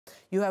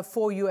You have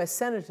 4 U.S.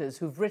 senators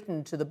who've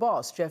written to the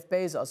boss, Jeff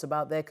Bezos,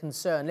 about their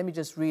concern. Let me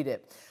just read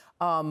it.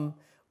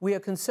 We are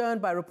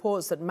concerned by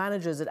reports that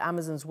managers at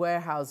Amazon's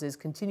warehouses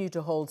continue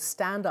to hold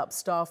stand-up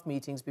staff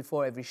meetings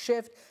before every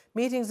shift,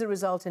 meetings that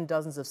result in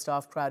dozens of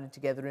staff crowded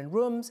together in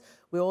rooms.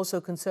 We're also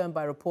concerned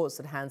by reports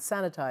that hand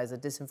sanitizer,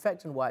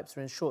 disinfectant wipes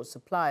are in short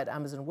supply at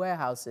Amazon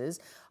warehouses,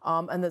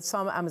 and that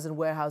some Amazon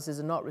warehouses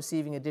are not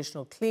receiving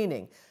additional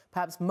cleaning.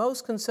 Perhaps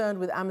most concerned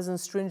with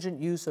Amazon's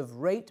stringent use of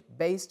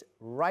rate-based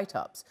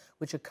write-ups,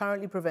 which are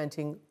currently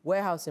preventing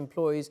warehouse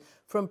employees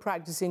from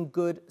practicing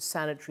good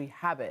sanitary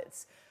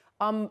habits.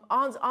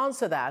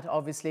 Answer that,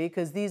 obviously,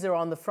 because these are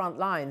on the front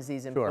lines,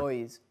 these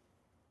employees. Sure.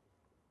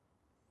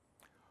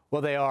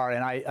 Well, they are,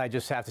 and I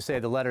just have to say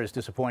the letter is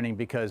disappointing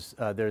because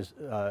there's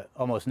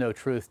almost no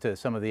truth to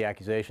some of the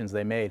accusations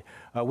they made.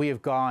 We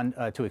have gone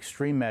to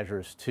extreme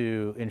measures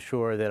to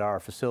ensure that our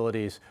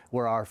facilities,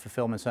 where our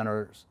fulfillment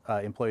centers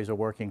employees are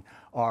working,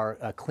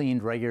 are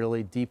cleaned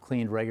regularly, deep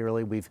cleaned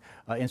regularly. We've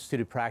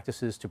instituted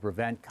practices to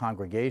prevent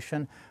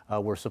congregation.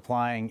 We're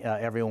supplying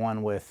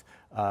everyone with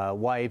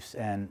wipes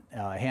and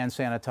hand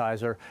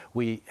sanitizer.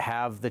 We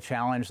have the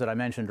challenge that I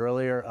mentioned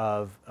earlier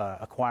of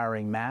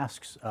acquiring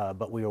masks,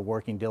 but we are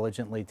working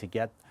diligently to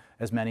get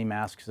as many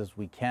masks as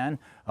we can,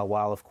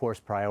 while of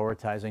course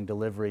prioritizing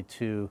delivery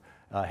to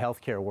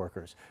healthcare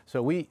workers.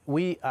 So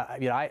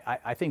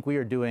I think we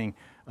are doing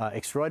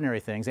extraordinary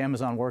things.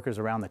 Amazon workers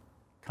around the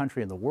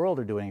country and the world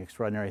are doing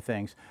extraordinary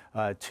things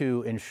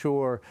to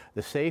ensure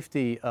the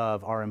safety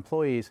of our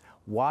employees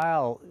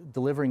while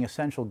delivering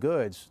essential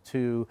goods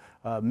to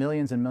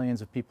millions and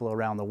millions of people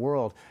around the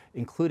world,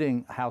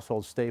 including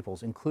household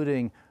staples,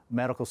 including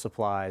medical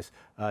supplies,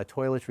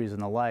 toiletries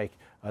and the like,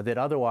 that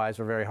otherwise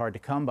are very hard to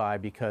come by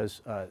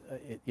because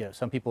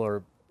some people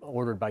are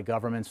ordered by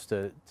governments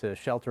to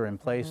shelter in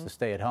place, to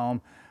stay at home,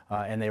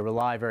 and they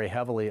rely very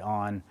heavily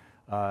on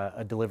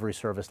a delivery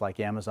service like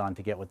Amazon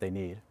to get what they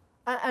need.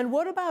 And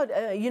what about,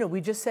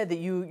 we just said that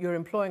you're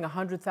employing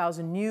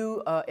 100,000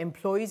 new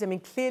employees. I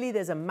mean, clearly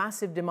there's a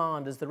massive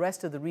demand as the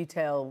rest of the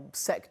retail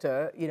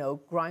sector,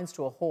 grinds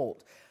to a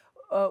halt.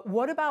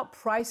 What about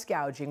price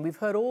gouging? We've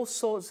heard all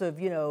sorts of,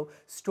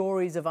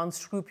 stories of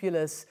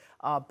unscrupulous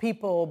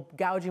people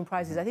gouging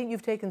prices. I think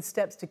you've taken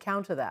steps to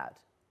counter that.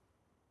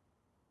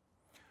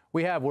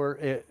 We have.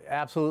 We're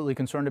absolutely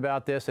concerned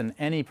about this, and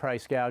any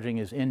price gouging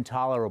is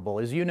intolerable.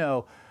 As you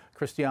know,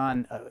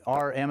 Christiane,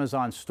 our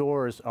Amazon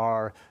stores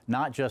are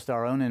not just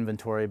our own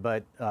inventory,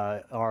 but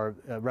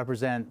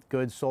represent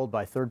goods sold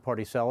by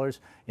third-party sellers.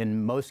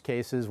 In most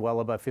cases,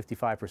 well above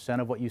 55%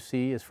 of what you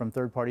see is from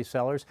third-party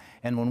sellers.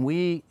 And when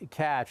we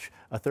catch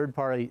a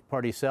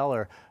third-party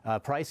seller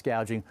price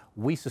gouging,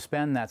 we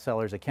suspend that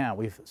seller's account.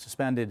 We've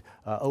suspended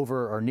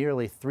over or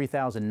nearly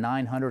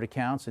 3,900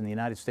 accounts in the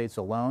United States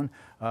alone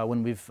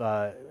when we've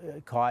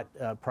caught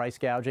price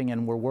gouging,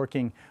 and we're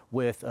working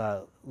with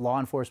law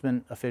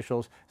enforcement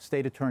officials,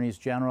 state attorneys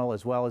general,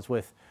 as well as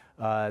with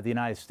the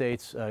United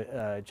States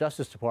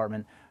Justice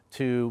Department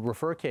to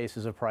refer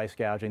cases of price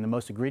gouging, the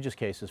most egregious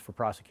cases, for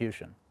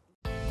prosecution.